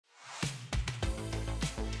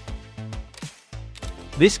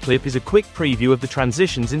This clip is a quick preview of the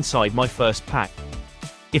transitions inside my first pack.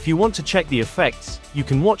 If you want to check the effects, you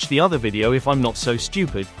can watch the other video if I'm not so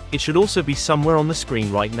stupid. It should also be somewhere on the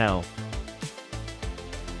screen right now.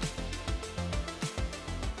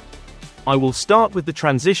 I will start with the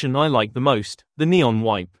transition I like the most, the neon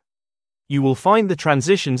wipe. You will find the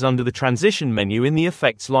transitions under the transition menu in the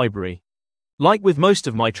effects library. Like with most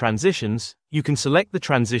of my transitions, you can select the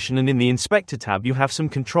transition and in the inspector tab you have some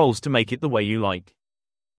controls to make it the way you like.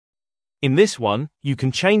 In this one, you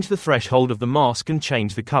can change the threshold of the mask and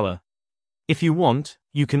change the color. If you want,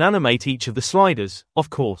 you can animate each of the sliders,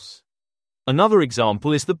 of course. Another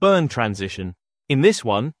example is the burn transition. In this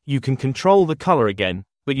one, you can control the color again,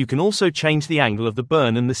 but you can also change the angle of the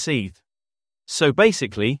burn and the seethe. So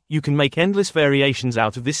basically, you can make endless variations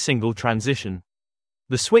out of this single transition.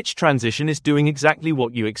 The switch transition is doing exactly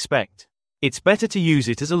what you expect. It's better to use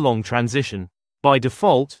it as a long transition. By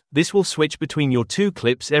default, this will switch between your two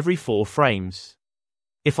clips every 4 frames.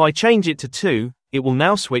 If I change it to 2, it will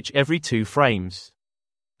now switch every 2 frames.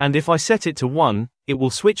 And if I set it to 1, it will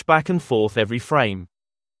switch back and forth every frame.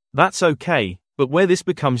 That's okay, but where this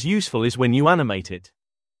becomes useful is when you animate it.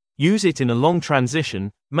 Use it in a long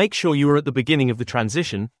transition, make sure you are at the beginning of the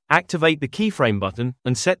transition, activate the keyframe button,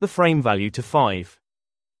 and set the frame value to 5.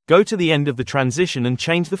 Go to the end of the transition and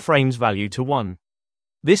change the frame's value to 1.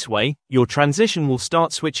 This way, your transition will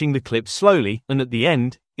start switching the clips slowly, and at the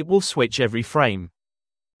end, it will switch every frame.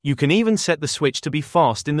 You can even set the switch to be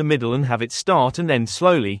fast in the middle and have it start and end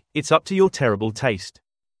slowly. It's up to your terrible taste.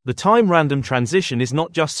 The time random transition is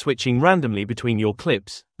not just switching randomly between your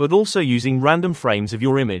clips, but also using random frames of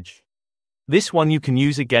your image. This one you can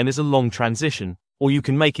use again as a long transition, or you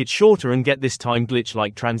can make it shorter and get this time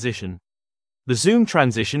glitch-like transition. The zoom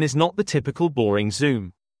transition is not the typical boring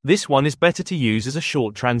zoom. This one is better to use as a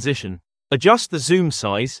short transition. Adjust the zoom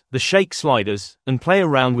size, the shake sliders, and play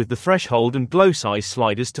around with the threshold and glow size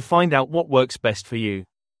sliders to find out what works best for you.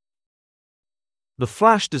 The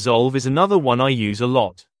flash dissolve is another one I use a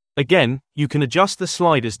lot. Again, you can adjust the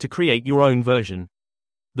sliders to create your own version.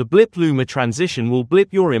 The blip luma transition will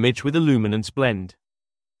blip your image with a luminance blend.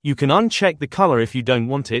 You can uncheck the color if you don't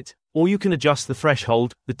want it, or you can adjust the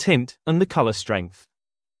threshold, the tint, and the color strength.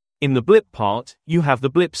 In the blip part, you have the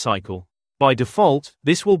blip cycle. By default,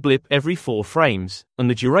 this will blip every 4 frames, and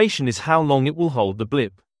the duration is how long it will hold the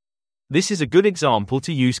blip. This is a good example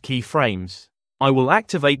to use keyframes. I will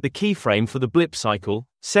activate the keyframe for the blip cycle,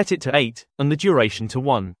 set it to 8, and the duration to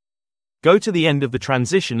 1. Go to the end of the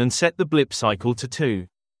transition and set the blip cycle to 2.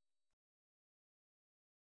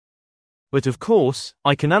 But of course,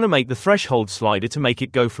 I can animate the threshold slider to make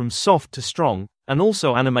it go from soft to strong, and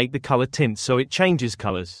also animate the color tint so it changes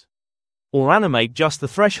colors. Or animate just the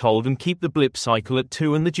threshold and keep the blip cycle at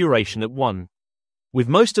 2 and the duration at 1. With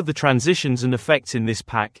most of the transitions and effects in this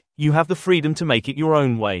pack, you have the freedom to make it your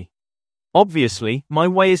own way. Obviously, my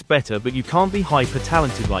way is better, but you can't be hyper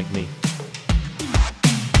talented like me.